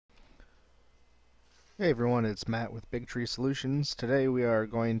Hey everyone, it's Matt with Big Tree Solutions. Today we are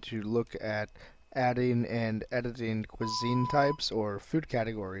going to look at adding and editing cuisine types or food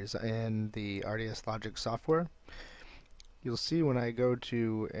categories in the RDS Logic software. You'll see when I go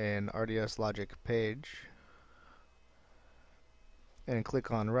to an RDS Logic page and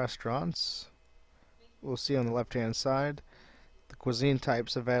click on restaurants, we'll see on the left hand side the cuisine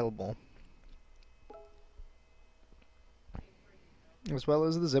types available, as well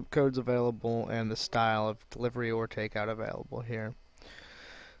as the zip codes available and the style of delivery or takeout available here.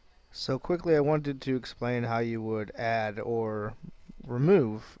 So quickly, I wanted to explain how you would add or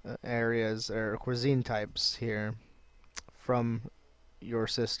remove areas or cuisine types here from your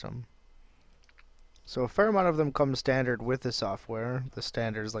system. So a fair amount of them come standard with the software. The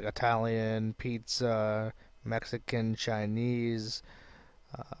standards like Italian, pizza, Mexican, Chinese.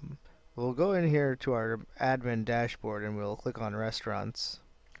 We'll go in here to our admin dashboard and we'll click on restaurants.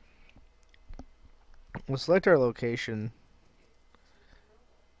 We'll select our location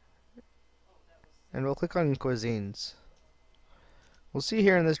and we'll click on cuisines. We'll see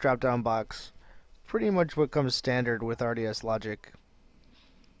here in this drop down box pretty much what comes standard with RDS Logic.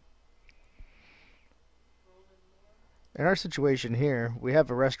 In our situation here, we have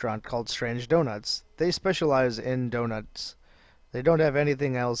a restaurant called Strange Donuts. They specialize in donuts. They don't have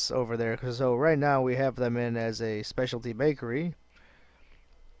anything else over there, so right now we have them in as a specialty bakery.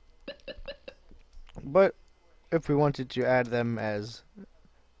 But if we wanted to add them as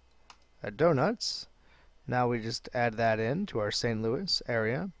donuts, now we just add that in to our St. Louis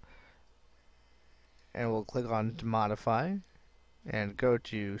area, and we'll click on to modify and go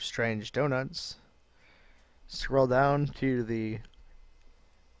to Strange Donuts. Scroll down to the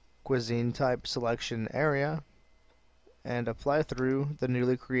cuisine type selection area and apply through the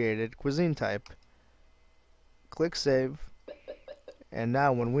newly created cuisine type. Click Save, and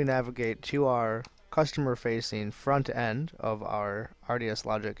now when we navigate to our customer facing front end of our RDS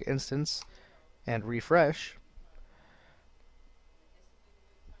Logic instance and refresh,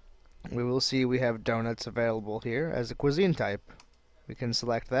 we will see we have donuts available here as a cuisine type. We can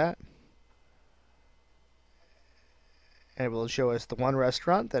select that, and it will show us the one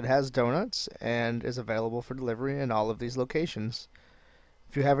restaurant that has donuts and is available for delivery in all of these locations.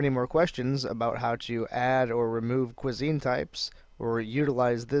 If you have any more questions about how to add or remove cuisine types or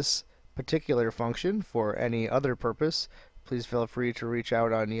utilize this particular function for any other purpose, please feel free to reach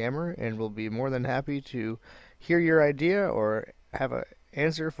out on Yammer and we'll be more than happy to hear your idea or have an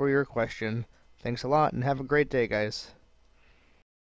answer for your question. Thanks a lot and have a great day, guys.